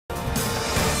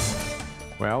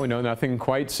Well, we know nothing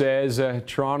quite says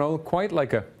Toronto quite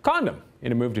like a condom.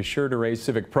 In a move to sure to raise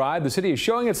civic pride, the city is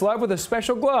showing its love with a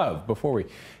special glove. Before we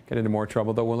get into more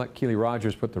trouble, though, we'll let Keely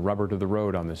Rogers put the rubber to the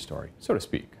road on this story, so to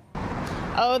speak.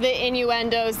 Oh, the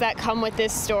innuendos that come with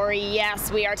this story.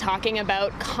 Yes, we are talking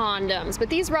about condoms.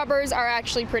 But these rubbers are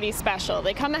actually pretty special.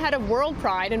 They come ahead of World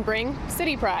Pride and bring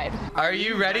city pride. Are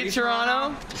you ready,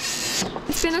 Toronto?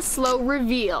 It's been a slow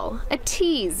reveal, a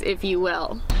tease, if you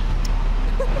will.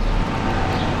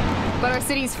 But our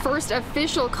city's first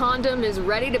official condom is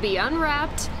ready to be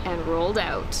unwrapped and rolled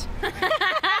out.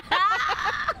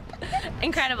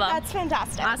 Incredible. That's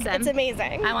fantastic. Awesome. It's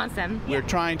amazing. I want some. We're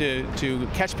trying to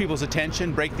catch people's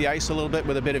attention, break the ice a little bit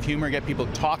with a bit of humor, get people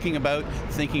talking about,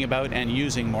 thinking about, and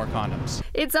using more condoms.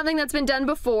 It's something that's been done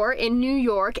before in New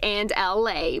York and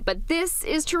LA, but this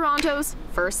is Toronto's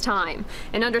first time.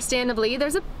 And understandably,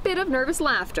 there's a bit of nervous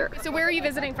laughter. So where are you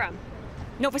visiting from?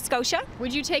 Nova Scotia.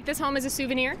 Would you take this home as a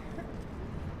souvenir?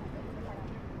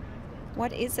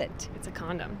 What is it? It's a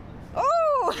condom.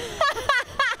 Oh!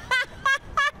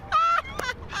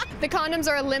 The condoms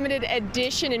are a limited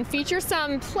edition and feature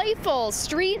some playful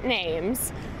street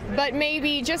names, but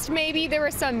maybe, just maybe, there were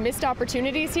some missed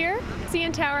opportunities here.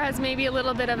 CN Tower has maybe a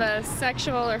little bit of a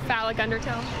sexual or phallic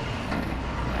undertone.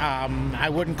 I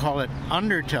wouldn't call it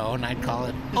undertone, I'd call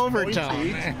it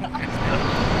overtone.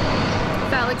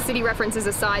 Phallic city references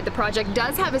aside, the project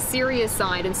does have a serious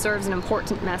side and serves an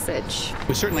important message.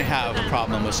 We certainly have a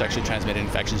problem with sexually transmitted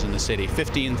infections in the city.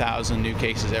 15,000 new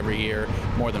cases every year,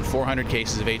 more than 400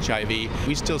 cases of HIV.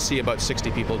 We still see about 60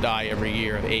 people die every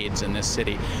year of AIDS in this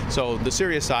city. So the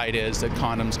serious side is that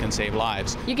condoms can save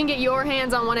lives. You can get your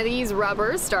hands on one of these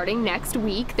rubbers starting next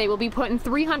week. They will be put in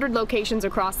 300 locations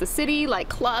across the city, like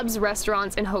clubs,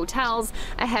 restaurants, and hotels,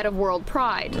 ahead of World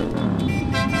Pride.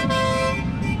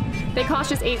 They cost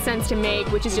just 8 cents to make,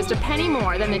 which is just a penny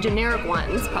more than the generic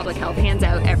ones Public Health hands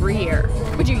out every year.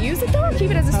 Would you use it though, or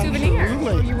keep it as a souvenir?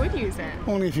 Absolutely. Or you would use it?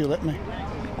 Only if you let me.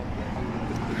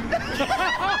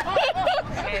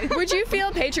 Would you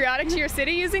feel patriotic to your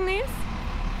city using these?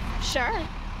 Sure.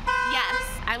 Yes,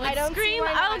 I would scream,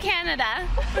 "Oh, Canada!"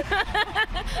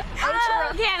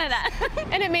 Oh, Canada!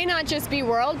 And it may not just be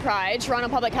World Pride. Toronto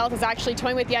Public Health is actually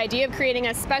toying with the idea of creating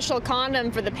a special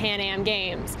condom for the Pan Am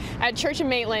Games. At Church and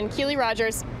Maitland, Keely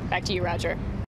Rogers, back to you, Roger.